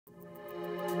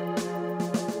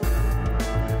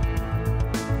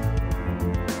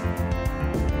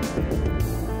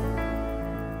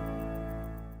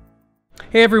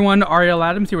Hey everyone, Ariel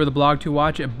Adams here with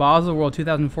aBlogtoWatch at Basel World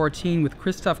 2014 with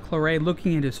Christophe Claret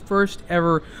looking at his first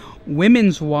ever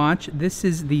women's watch. This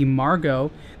is the Margot.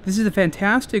 This is a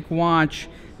fantastic watch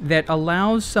that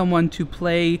allows someone to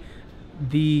play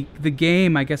the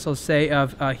game, I guess I'll say,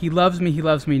 of he loves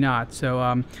me not.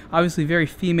 So obviously very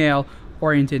female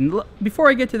oriented. And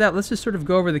before I get to that, let's just sort of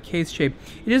go over the case shape.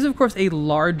 It is, of course, a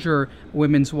larger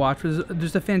women's watch.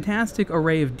 There's a fantastic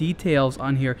array of details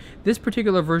on here. This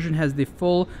particular version has the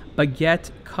full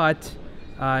baguette cut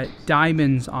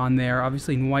diamonds on there,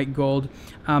 obviously in white gold.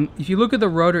 If you look at the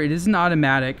rotor, it is an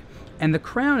automatic, and the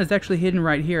crown is actually hidden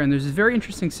right here. And there's this very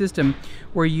interesting system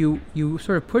where you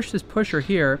sort of push this pusher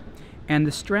here, and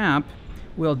the strap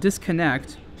will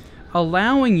disconnect,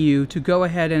 allowing you to go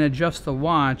ahead and adjust the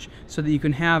watch so that you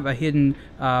can have a hidden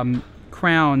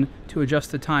crown to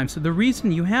adjust the time. So the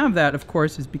reason you have that, of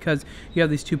course, is because you have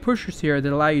these two pushers here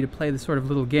that allow you to play this sort of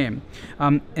little game.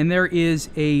 And there is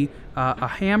a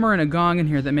hammer and a gong in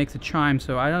here that makes a chime.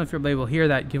 So I don't know if you'll be able to hear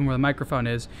that given where the microphone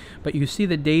is, but you see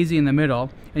the daisy in the middle,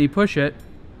 and you push it,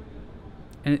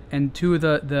 and two of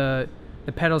the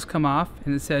pedals come off,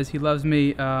 and it says, "He loves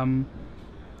me."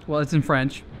 Well, it's in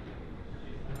French.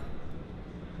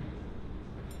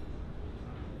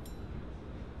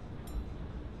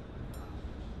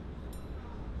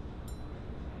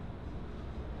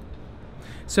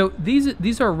 So these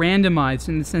are randomized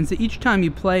in the sense that each time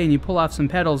you play and you pull off some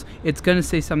pedals, it's going to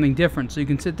say something different. So you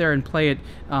can sit there and play it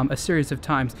a series of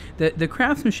times. The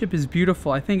craftsmanship is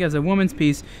beautiful. I think as a woman's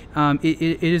piece,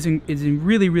 it is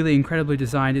really, really incredibly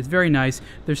designed. It's very nice.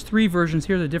 There's three versions.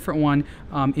 Here's a different one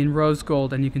in rose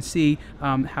gold, and you can see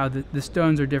how the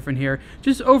stones are different here.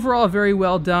 Just overall very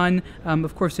well done.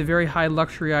 Of course, a very high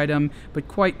luxury item, but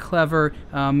quite clever,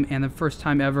 and the first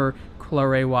time ever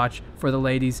Claret watch for the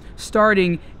ladies,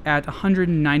 starting at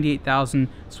 198,000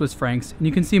 Swiss francs. And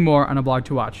you can see more on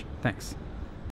aBlogtoWatch. Thanks.